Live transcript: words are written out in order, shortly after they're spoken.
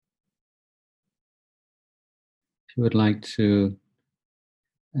If you would like to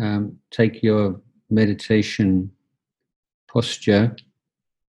take your meditation posture,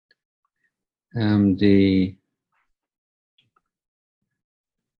 the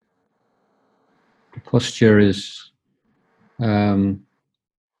posture is one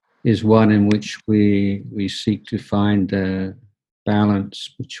in which we seek to find a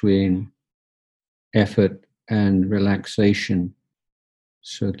balance between effort and relaxation.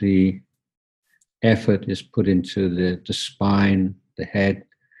 So the effort is put into the spine, the head,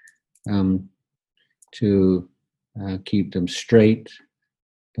 to keep them straight,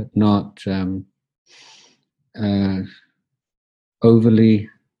 but not overly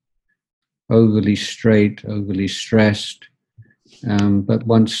straight, overly stressed. But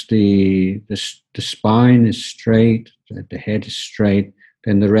once the spine is straight, the head is straight,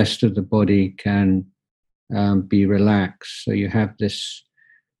 then the rest of the body can be relaxed. So you have this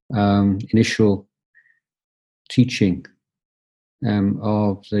initial teaching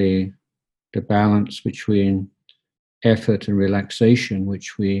of the balance between effort and relaxation,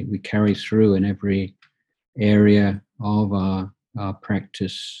 which we carry through in every area of our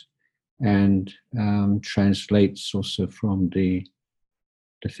practice, and translates also from the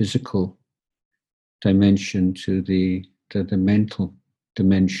physical dimension to the mental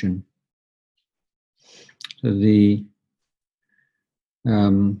dimension. So the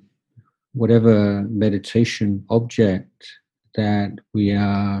whatever meditation object that we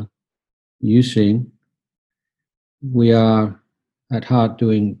are using, we are at heart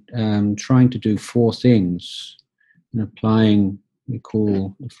doing, trying to do four things and applying, we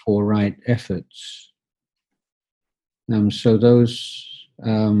call the four right efforts. So those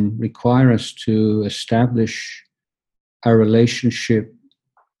require us to establish our relationship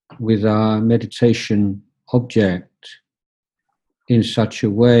with our meditation object in such a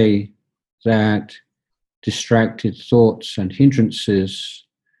way that distracted thoughts and hindrances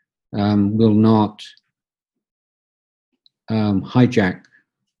will not hijack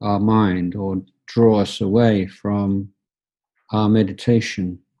our mind or draw us away from our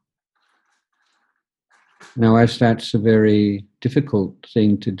meditation. Now, as that's a very difficult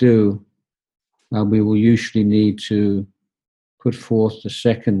thing to do, we will usually need to put forth the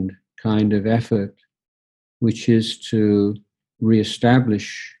second kind of effort, which is to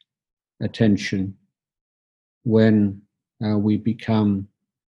re-establish attention when we become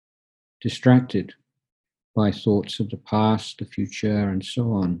distracted by thoughts of the past, the future, and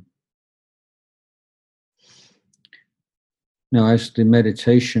so on. Now, as the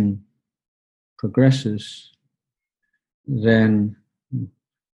meditation progresses, then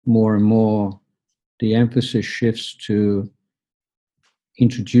more and more the emphasis shifts to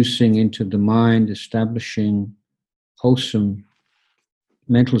introducing into the mind, establishing wholesome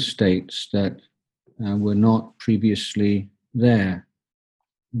mental states that were not previously there,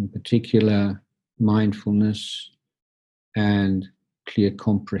 in particular mindfulness and clear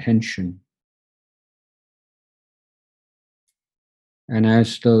comprehension. And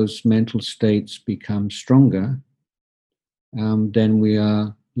as those mental states become stronger, then we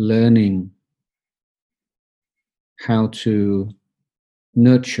are learning how to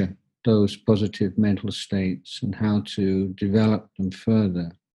nurture those positive mental states and how to develop them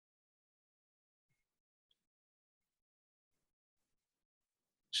further.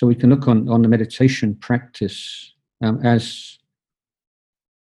 So we can look on the meditation practice as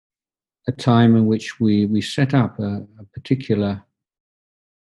a time in which we set up a particular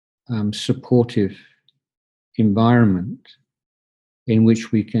supportive environment in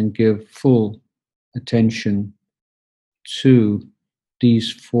which we can give full attention to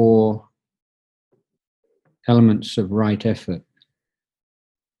these four elements of right effort.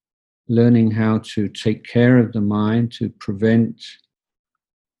 Learning how to take care of the mind to prevent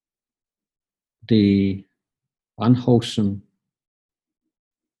the unwholesome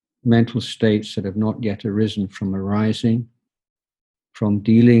mental states that have not yet arisen from arising, from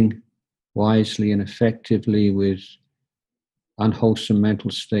dealing wisely and effectively with unwholesome mental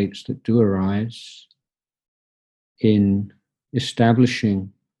states that do arise, in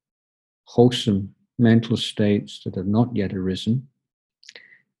establishing wholesome mental states that have not yet arisen,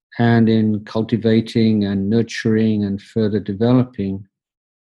 and in cultivating and nurturing and further developing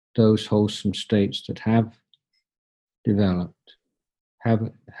those wholesome states that have developed,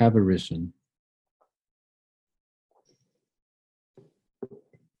 have arisen.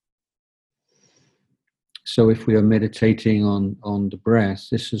 So if we are meditating on the breath,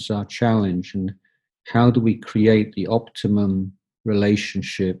 this is our challenge. And how do we create the optimum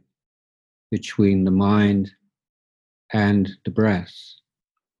relationship between the mind and the breath?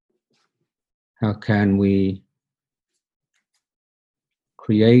 How can we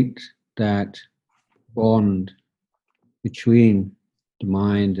create that bond between the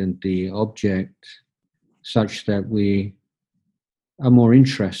mind and the object such that we are more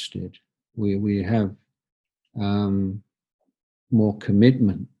interested. We have more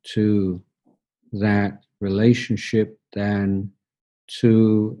commitment to that relationship than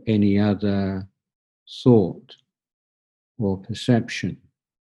to any other thought or perception.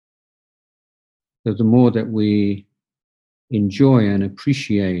 So the more that we enjoy and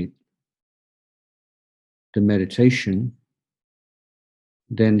appreciate the meditation,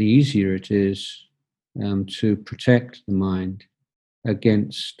 then the easier it is to protect the mind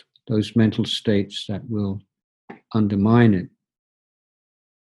against those mental states that will undermine it.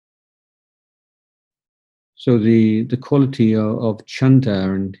 So the quality of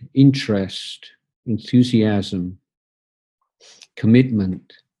chanda and interest, enthusiasm,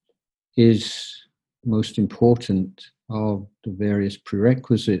 commitment is most important of the various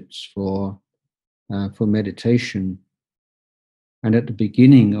prerequisites for meditation. And at the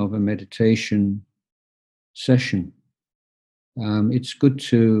beginning of a meditation session, it's good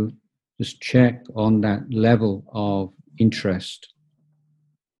to just check on that level of interest.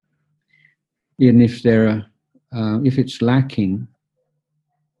 And if if it's lacking,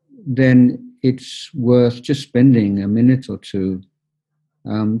 then it's worth just spending a minute or two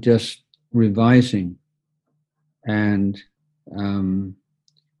just revising and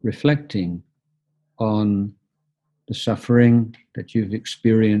reflecting on the suffering that you've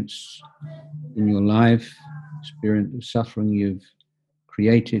experienced in your life, the suffering you've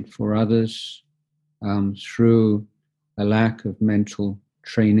created for others through a lack of mental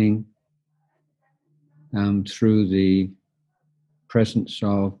training, through the presence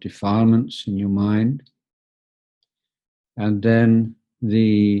of defilements in your mind, and then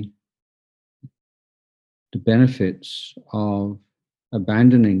the benefits of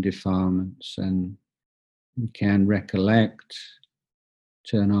abandoning defilements. And we can recollect,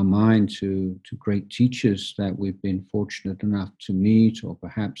 turn our mind to great teachers that we've been fortunate enough to meet, or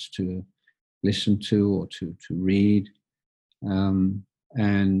perhaps to listen to, or to read, and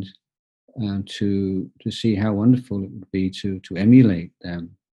to see how wonderful it would be to emulate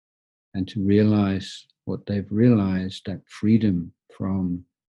them and to realize what they've realized, that freedom from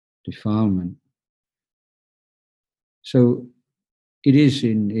defilement. So it is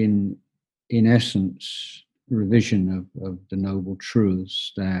in essence revision of the noble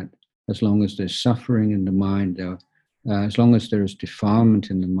truths that as long as there's suffering in the mind, as long as there is defilement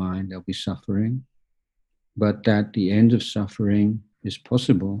in the mind, there'll be suffering, but that the end of suffering is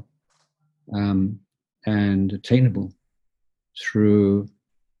possible and attainable through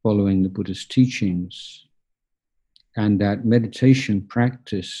following the Buddha's teachings. And that meditation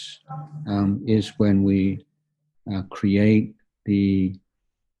practice is when we create the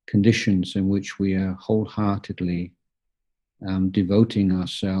conditions in which we are wholeheartedly devoting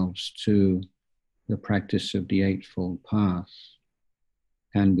ourselves to the practice of the Eightfold Path.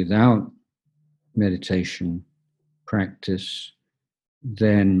 And without meditation practice,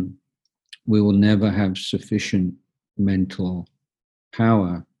 then we will never have sufficient mental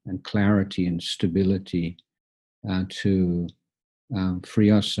power and clarity and stability to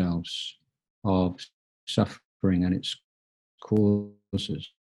free ourselves of suffering and its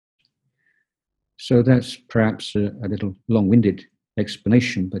causes. So that's perhaps a little long-winded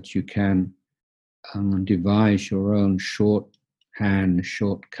explanation, but you can devise your own shorthand,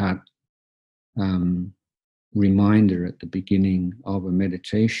 shortcut reminder at the beginning of a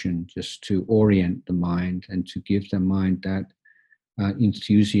meditation, just to orient the mind and to give the mind that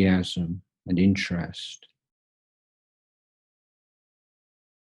enthusiasm and interest.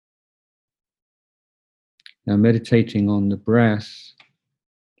 Now, meditating on the breath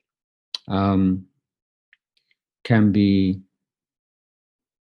can be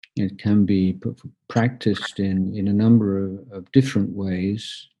practiced in a number of different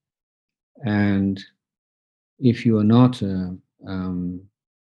ways. And if you are not a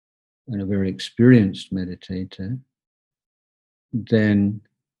very experienced meditator, then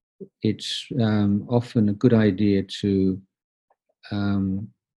it's often a good idea to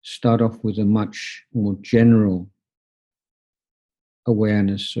start off with a much more general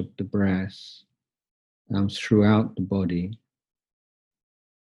awareness of the breath throughout the body.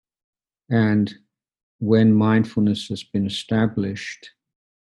 And when mindfulness has been established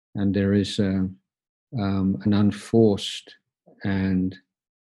and there is an unforced and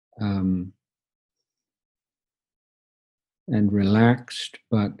relaxed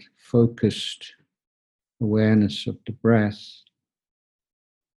but focused awareness of the breath,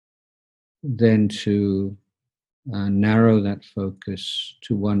 then to narrow that focus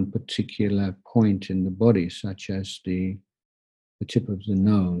to one particular point in the body, such as the tip of the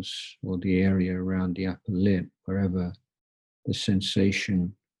nose or the area around the upper lip, wherever the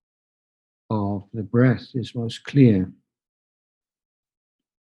sensation of the breath is most clear.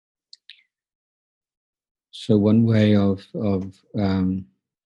 So one way of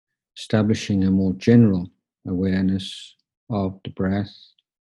establishing a more general awareness of the breath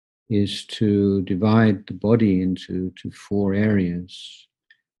is to divide the body into four areas.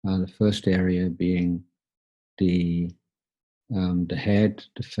 The first area being the head,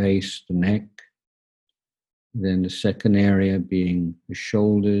 the face, the neck. Then the second area being the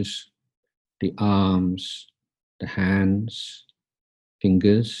shoulders, the arms, the hands,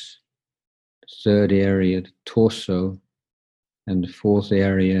 fingers. The third area, the torso. And the fourth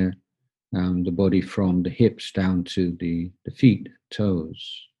area, the body from the hips down to the feet,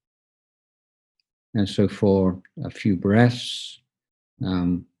 toes. And so for a few breaths,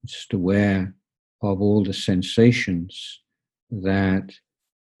 just aware of all the sensations that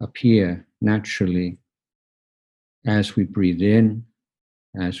appear naturally as we breathe in,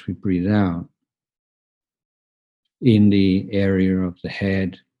 as we breathe out, in the area of the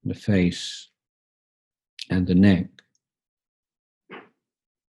head, the face, and the neck.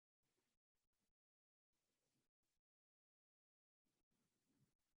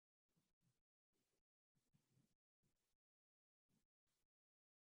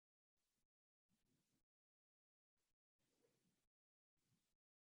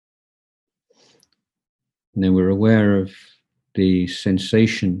 And then we're aware of the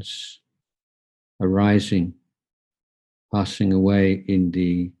sensations arising, passing away in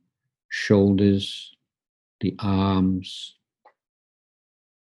the shoulders, the arms,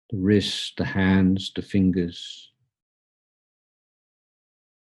 the wrists, the hands, the fingers.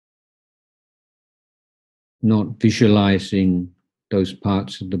 Not visualizing those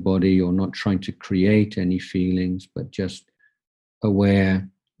parts of the body or not trying to create any feelings, but just aware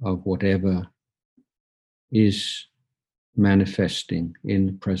of whatever is manifesting in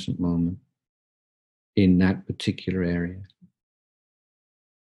the present moment in that particular area.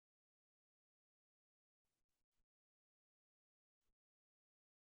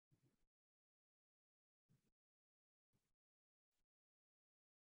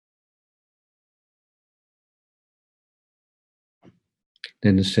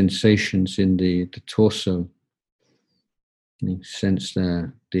 Then the sensations in the torso, you sense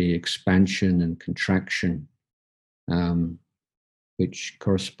the expansion and contraction, which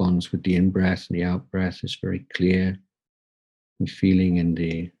corresponds with the in-breath, and the out-breath is very clear. You're feeling in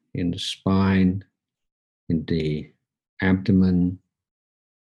the spine, in the abdomen,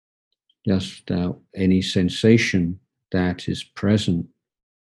 just any sensation that is present,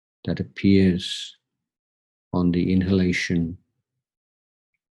 that appears on the inhalation,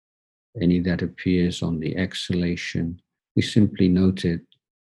 any that appears on the exhalation, we simply note it.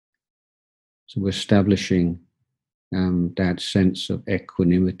 So we're establishing that sense of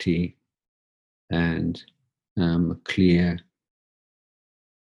equanimity and a clear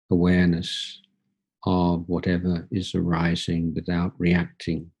awareness of whatever is arising without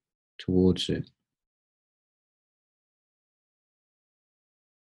reacting towards it.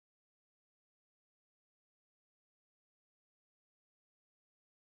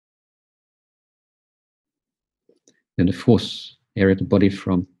 And the fourth area of the body,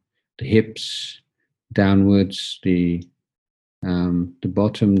 from the hips downwards, the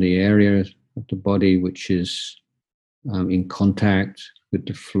bottom, the area of the body which is in contact with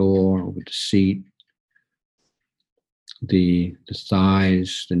the floor or with the seat, the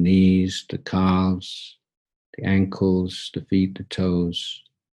thighs, the knees, the calves, the ankles, the feet, the toes.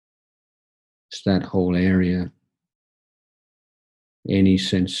 It's that whole area. Any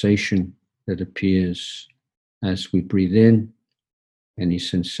sensation that appears as we breathe in, any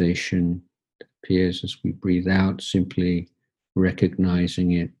sensation that appears as we breathe out, simply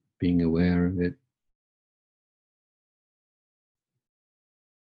recognizing it, being aware of it.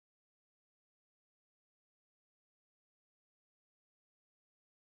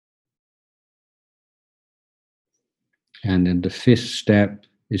 And then the fifth step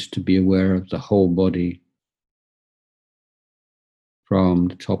is to be aware of the whole body, from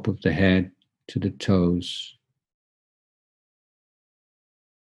the top of the head to the toes.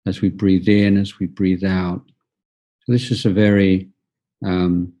 As we breathe in, as we breathe out. So this is a very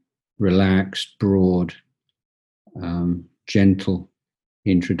relaxed, broad, gentle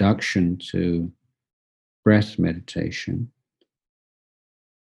introduction to breath meditation.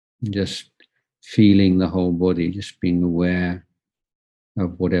 Just feeling the whole body, just being aware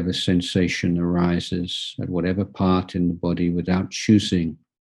of whatever sensation arises at whatever part in the body without choosing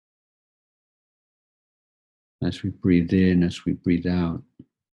as we breathe in, as we breathe out.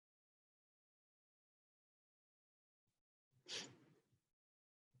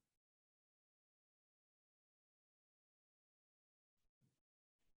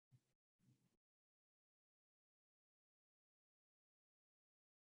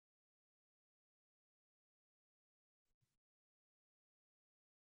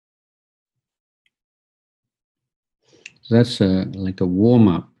 So that's like a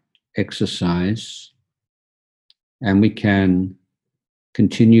warm-up exercise, and we can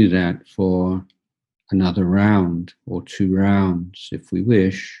continue that for another round or 2 rounds if we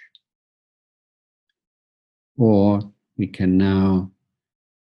wish, or we can now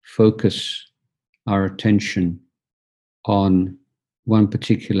focus our attention on one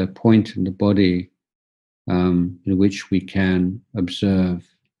particular point in the body in which we can observe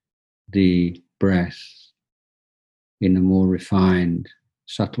the breath in a more refined,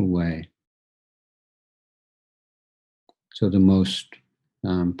 subtle way. So the most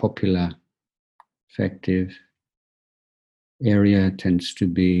popular, effective area tends to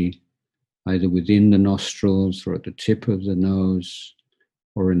be either within the nostrils or at the tip of the nose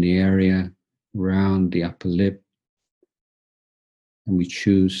or in the area around the upper lip. And we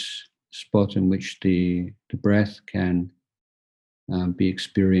choose a spot in which the breath can be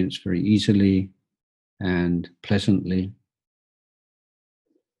experienced very easily and pleasantly.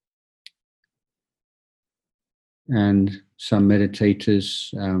 And some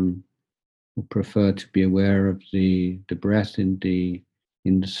meditators will prefer to be aware of the breath in the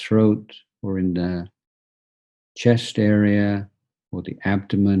throat or in the chest area or the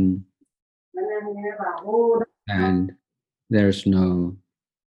abdomen. And there's no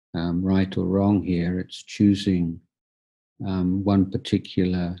right or wrong here. It's choosing one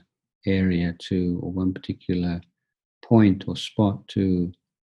particular area or one particular point or spot to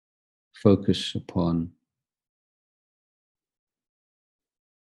focus upon.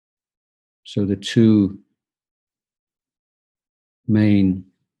 So the two main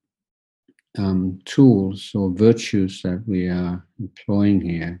tools or virtues that we are employing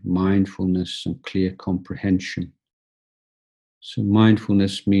here, mindfulness and clear comprehension. So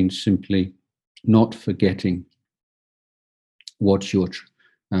mindfulness means simply not forgetting what you're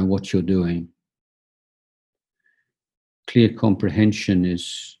doing. Clear comprehension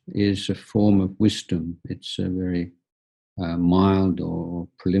is a form of wisdom. It's a very mild or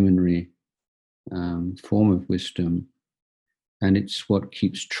preliminary form of wisdom, and it's what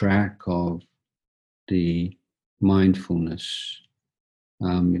keeps track of the mindfulness.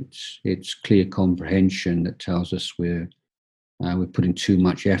 It's clear comprehension that tells us we're putting too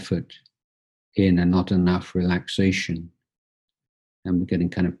much effort in and not enough relaxation, and we're getting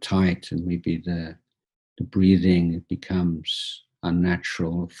kind of tight, and maybe the breathing becomes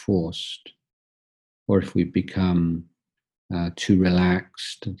unnatural or forced, or if we become too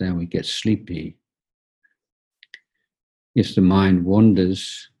relaxed, then we get sleepy. If the mind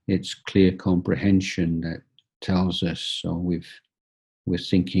wanders, it's clear comprehension that tells us, we're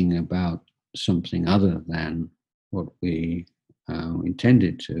thinking about something other than what we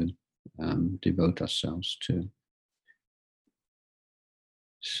intended to devote ourselves to.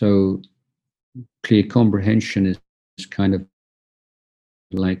 So clear comprehension is kind of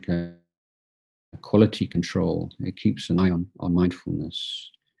like a quality control. It keeps an eye on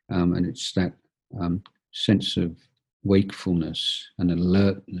mindfulness, and it's that sense of wakefulness and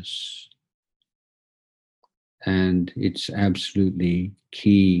alertness. And it's absolutely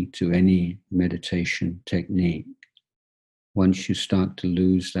key to any meditation technique. Once you start to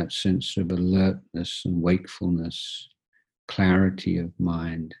lose that sense of alertness and wakefulness, clarity of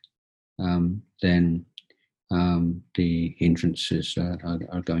mind, then the hindrances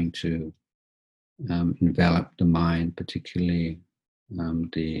are going to envelop the mind, particularly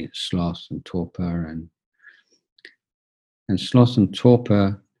the sloth and torpor. And sloth and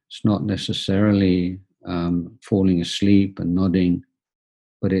torpor, it's not necessarily falling asleep and nodding,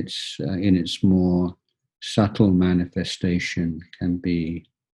 but it's in its more subtle manifestation can be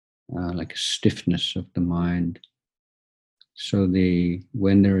like a stiffness of the mind. So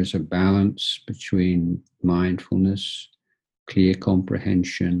when there is a balance between mindfulness, clear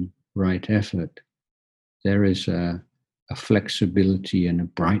comprehension, right effort, there is a flexibility and a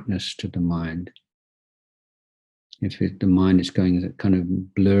brightness to the mind. If the mind is going in a kind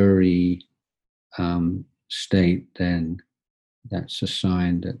of blurry state, then that's a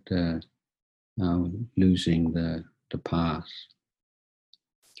sign that losing the path,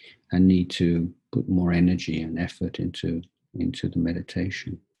 and need to put more energy and effort into into the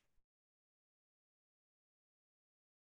meditation.